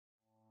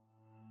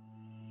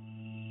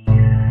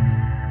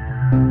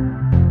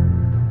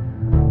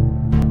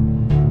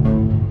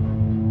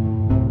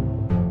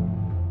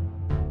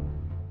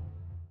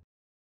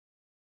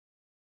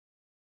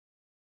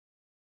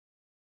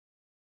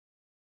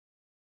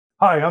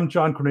Hi, I'm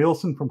John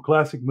Cornelison from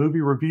Classic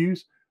Movie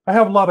Reviews. I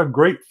have a lot of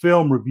great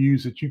film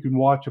reviews that you can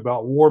watch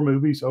about war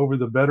movies over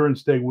the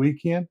Veterans Day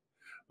weekend.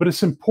 But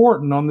it's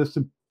important on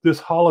this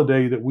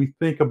holiday that we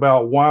think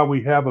about why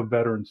we have a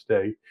Veterans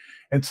Day.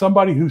 And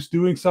somebody who's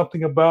doing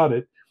something about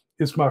it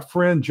is my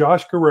friend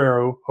Josh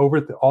Guerrero over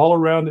at the All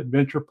Around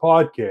Adventure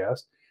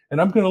podcast. And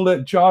I'm going to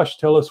let Josh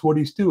tell us what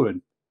he's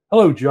doing.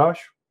 Hello,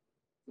 Josh.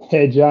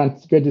 Hey, John.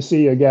 It's good to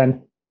see you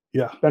again.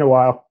 Yeah. It's been a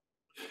while.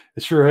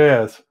 It sure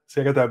has. See,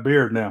 I got that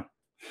beard now.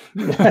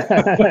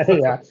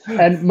 Yeah.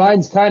 And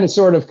mine's kind of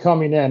sort of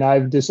coming in.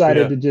 I've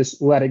decided to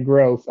just let it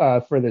grow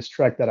for this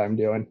trek that I'm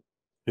doing.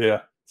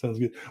 Yeah. Sounds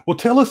good. Well,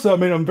 tell us. I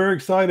mean, I'm very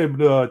excited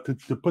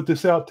to put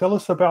this out. Tell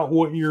us about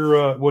what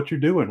you're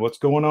doing. What's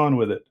going on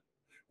with it?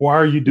 Why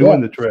are you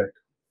doing the trek?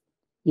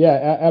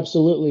 Yeah,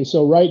 absolutely.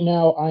 So right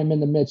now I'm in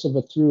the midst of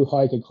a through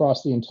hike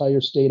across the entire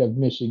state of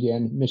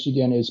Michigan.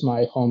 Michigan is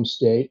my home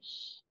state.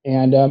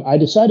 And I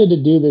decided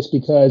to do this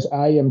because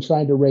I am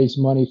trying to raise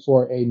money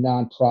for a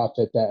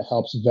nonprofit that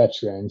helps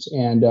veterans.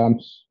 And,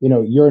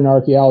 you're an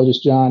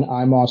archaeologist, John.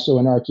 I'm also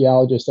an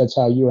archaeologist. That's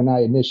how you and I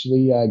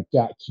initially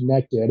got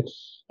connected.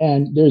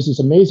 And there's this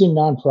amazing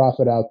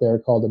nonprofit out there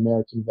called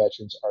American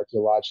Veterans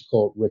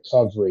Archaeological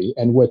Recovery.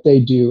 And what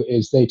they do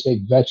is they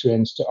take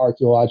veterans to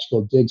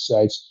archaeological dig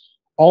sites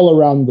all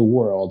around the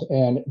world.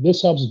 And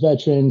this helps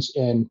veterans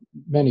in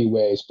many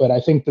ways. But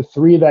I think the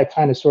three that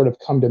kind of sort of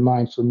come to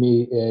mind for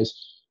me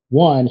is,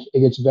 one,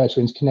 it gets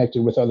veterans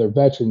connected with other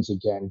veterans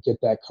again,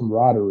 get that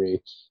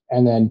camaraderie.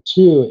 And then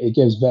two, it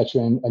gives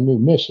veteran a new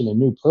mission, a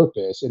new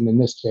purpose, and in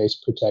this case,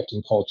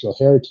 protecting cultural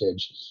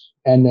heritage.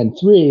 And then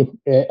three,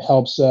 it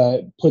helps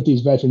put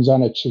these veterans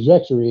on a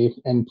trajectory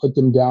and put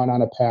them down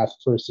on a path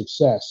for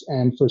success.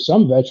 And for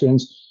some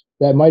veterans,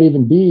 that might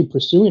even be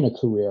pursuing a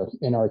career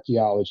in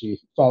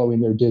archaeology, following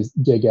their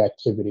dig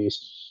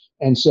activities.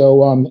 And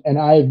so, and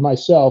I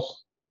myself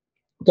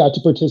got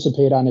to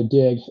participate on a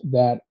dig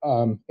that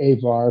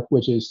AVAR,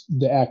 which is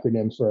the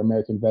acronym for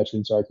American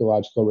Veterans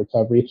Archaeological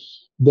Recovery,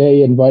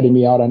 they invited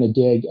me out on a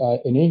dig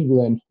in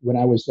England when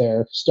I was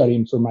there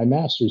studying for my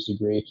master's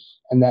degree.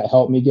 And that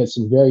helped me get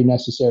some very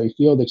necessary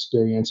field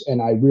experience.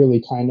 And I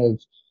really kind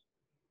of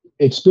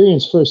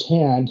experienced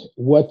firsthand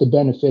what the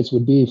benefits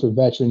would be for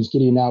veterans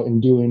getting out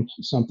and doing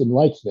something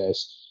like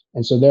this.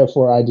 And so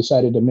therefore, I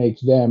decided to make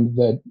them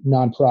the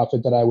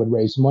nonprofit that I would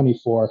raise money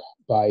for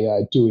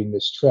by doing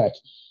this trek.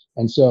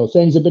 And so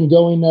things have been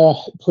going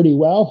pretty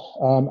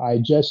well. I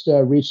just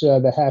reached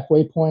the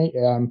halfway point,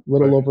 a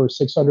little over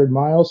 600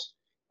 miles.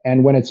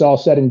 And when it's all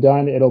said and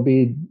done, it'll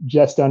be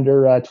just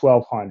under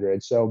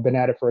 1,200. So been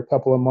at it for a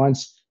couple of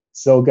months.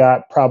 Still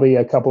got probably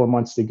a couple of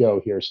months to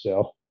go here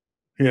still.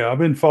 Yeah, I've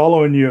been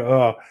following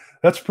you.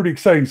 That's pretty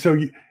exciting. So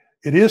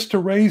it is to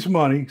raise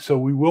money. So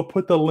we will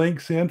put the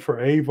links in for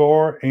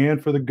AVAR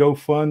and for the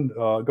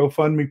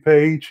GoFundMe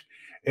page.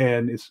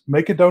 And it's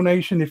make a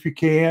donation if you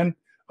can.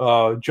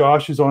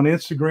 Josh is on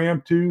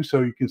Instagram too,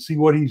 so you can see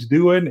what he's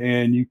doing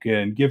and you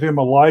can give him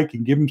a like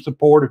and give him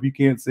support if you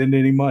can't send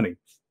any money.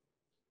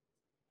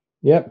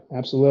 Yep,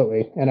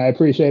 absolutely. And I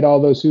appreciate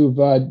all those who've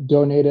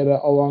donated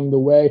along the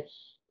way.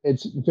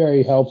 It's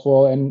very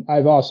helpful. And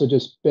I've also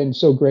just been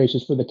so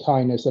gracious for the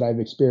kindness that I've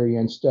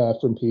experienced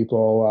from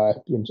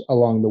people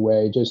along the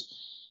way. Just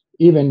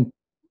even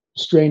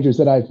strangers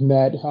that I've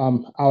met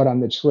out on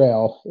the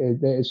trail.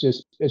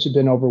 It's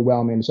been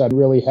overwhelming. So I'm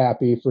really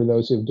happy for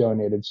those who've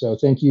donated. So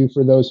thank you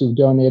for those who've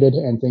donated,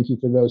 and thank you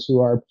for those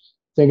who are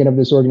thinking of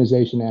this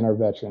organization and our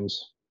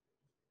veterans.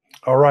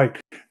 All right.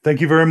 Thank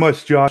you very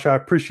much, Josh. I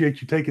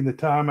appreciate you taking the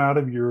time out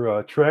of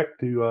your trek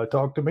to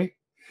talk to me,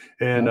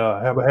 and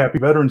have a happy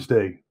Veterans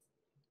Day.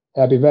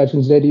 Happy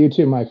Veterans Day to you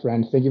too, my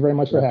friend. Thank you very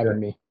much for having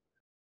me.